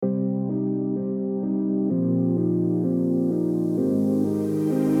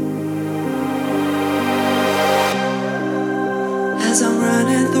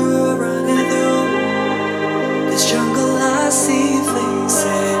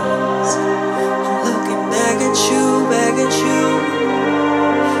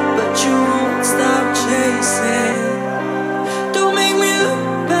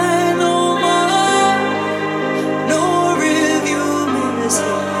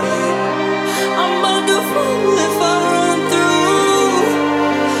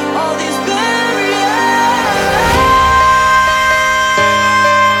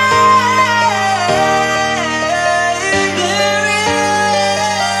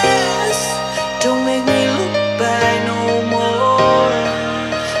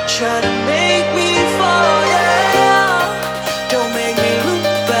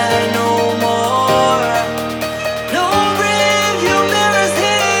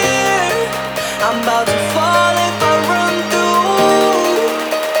about to fall if I run through.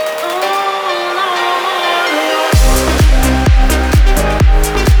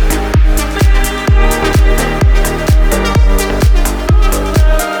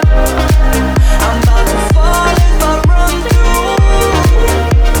 I'm about to fall if I run through.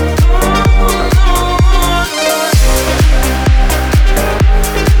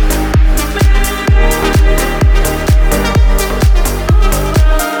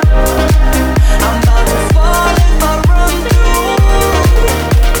 I'm about to fall if I run through.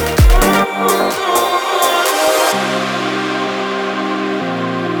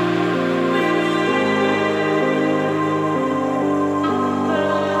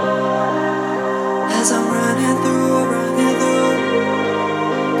 As I'm running through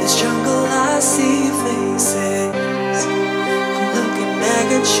this jungle, I see faces. I'm looking back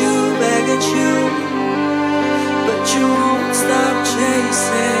at you, but you won't stop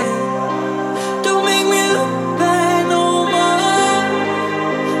chasing. Don't make me look back no more.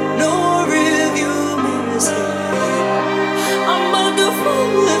 No review mirrors here. I'm about to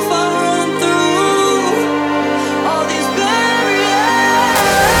fall if I run through all these barriers.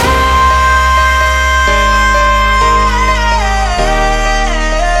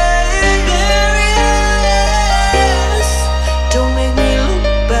 Don't make me look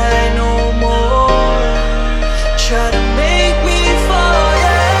back no more. Try to make me fall,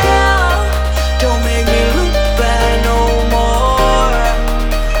 yeah. Don't make me look back no more.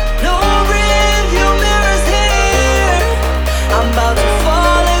 No review mirrors here. I'm about to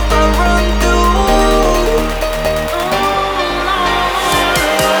fall if I run through.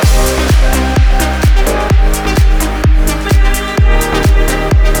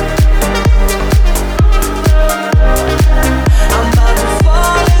 I'm about to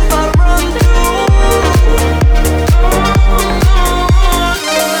fall if I run through.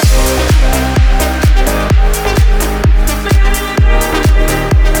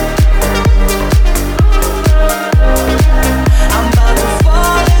 I'm about to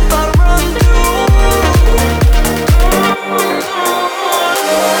fall if I run through.